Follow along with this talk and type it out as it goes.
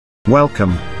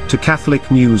Welcome to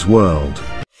Catholic News World.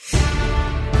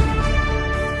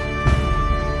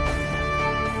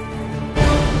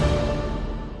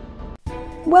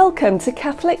 Welcome to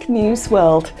Catholic News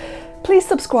World. Please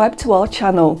subscribe to our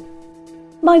channel.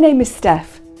 My name is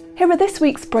Steph. Here are this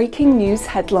week's breaking news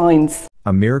headlines.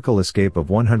 A miracle escape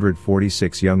of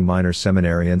 146 young minor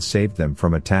seminarians saved them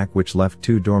from attack which left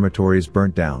 2 dormitories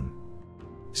burnt down.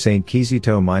 St.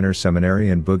 Kizito Minor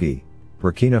Seminary in Bougie,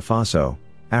 Burkina Faso,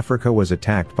 Africa was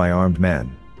attacked by armed men.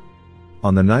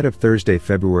 On the night of Thursday,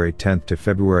 February 10 to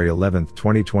February 11,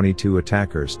 2022,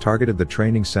 attackers targeted the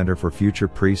training center for future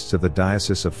priests of the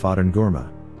Diocese of Fouta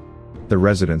Gourma. The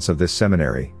residents of this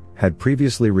seminary had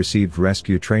previously received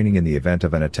rescue training in the event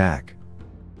of an attack.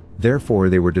 Therefore,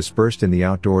 they were dispersed in the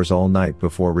outdoors all night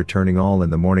before returning all in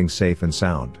the morning safe and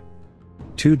sound.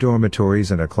 2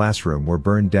 dormitories and a classroom were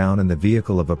burned down and the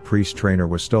vehicle of a priest trainer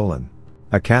was stolen.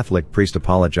 A Catholic priest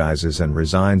apologizes and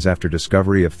resigns after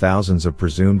discovery of thousands of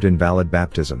presumed invalid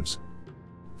baptisms.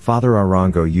 Father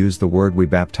Arango used the word "we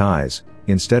baptize"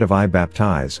 instead of "I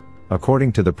baptize,"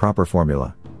 according to the proper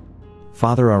formula.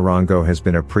 Father Arango has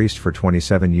been a priest for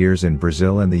 27 years in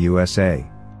Brazil and the USA.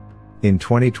 In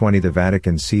 2020, the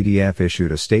Vatican CDF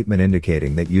issued a statement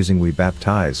indicating that using "we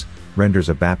baptize" renders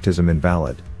a baptism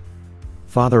invalid.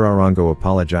 Father Arango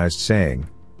apologized, saying,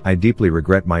 "I deeply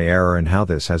regret my error and how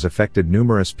this has affected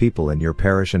numerous people in your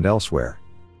parish and elsewhere."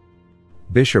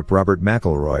 Bishop Robert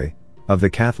McElroy, of the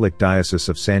Catholic Diocese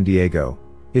of San Diego,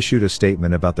 issued a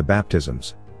statement about the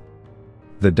baptisms.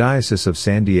 The Diocese of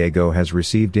San Diego has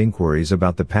received inquiries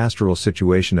about the pastoral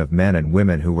situation of men and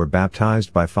women who were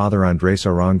baptized by Father Andrés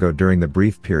Arango during the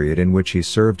brief period in which he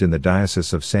served in the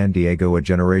Diocese of San Diego a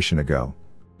generation ago.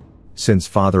 Since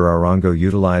Father Arango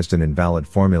utilized an invalid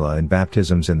formula in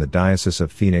baptisms in the Diocese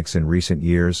of Phoenix in recent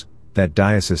years, that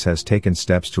diocese has taken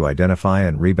steps to identify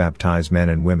and rebaptize men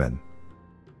and women.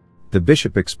 The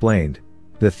bishop explained,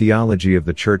 "The theology of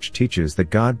the Church teaches that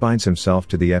God binds himself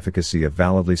to the efficacy of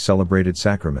validly celebrated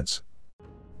sacraments.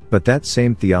 But that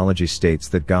same theology states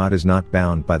that God is not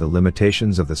bound by the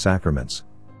limitations of the sacraments.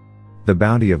 The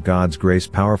bounty of God's grace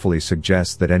powerfully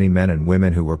suggests that any men and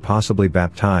women who were possibly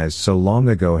baptized so long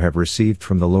ago have received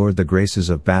from the Lord the graces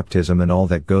of baptism and all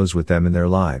that goes with them in their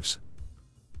lives.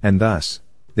 And thus,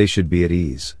 they should be at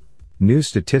ease." New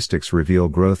statistics reveal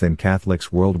growth in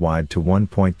Catholics worldwide to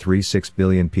 1.36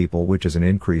 billion people, which is an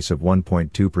increase of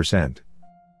 1.2%.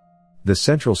 The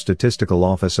Central Statistical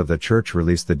Office of the Church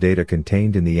released the data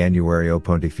contained in the Annuario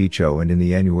Pontificio and in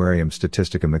the Annuarium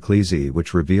Statisticum Ecclesiae,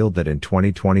 which revealed that in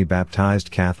 2020 baptized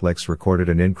Catholics recorded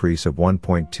an increase of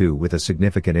 1.2, with a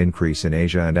significant increase in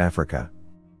Asia and Africa.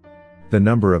 The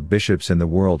number of bishops in the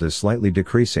world is slightly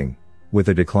decreasing, with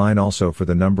a decline also for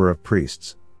the number of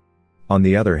priests. On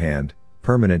the other hand,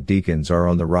 permanent deacons are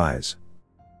on the rise.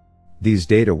 These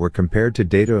data were compared to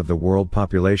data of the world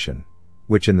population,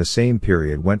 which in the same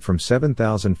period went from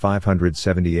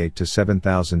 7,578 to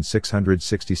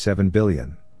 7,667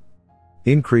 billion.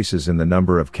 Increases in the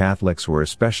number of Catholics were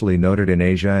especially noted in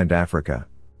Asia and Africa.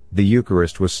 The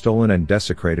Eucharist was stolen and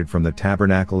desecrated from the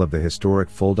tabernacle of the historic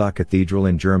Fulda Cathedral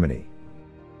in Germany.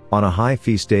 On a high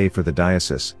feast day for the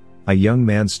diocese, a young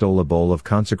man stole a bowl of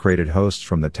consecrated hosts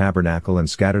from the tabernacle and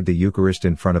scattered the Eucharist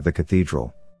in front of the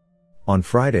cathedral. On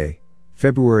Friday,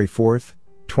 February 4,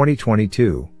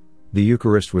 2022, the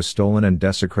Eucharist was stolen and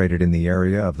desecrated in the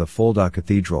area of the Fulda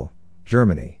Cathedral,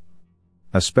 Germany.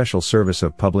 A special service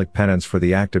of public penance for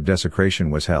the act of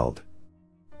desecration was held.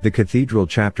 The cathedral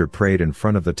chapter prayed in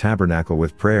front of the tabernacle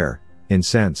with prayer,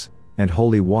 incense, and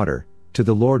holy water, to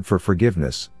the Lord for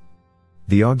forgiveness.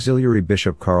 The auxiliary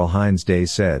bishop Karl-Heinz Day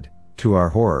said, "To our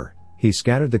horror, he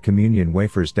scattered the communion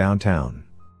wafers downtown.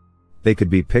 They could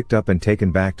be picked up and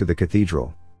taken back to the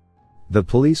cathedral. The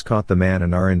police caught the man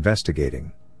and are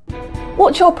investigating."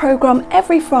 Watch our programme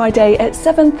every Friday at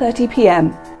 7:30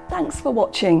 p.m. Thanks for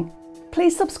watching.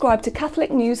 Please subscribe to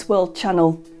Catholic News World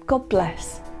channel. God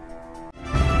bless.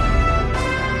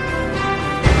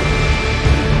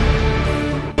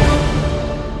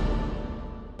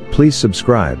 Please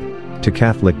subscribe to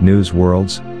Catholic News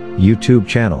World's YouTube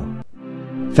channel.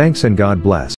 Thanks and God bless.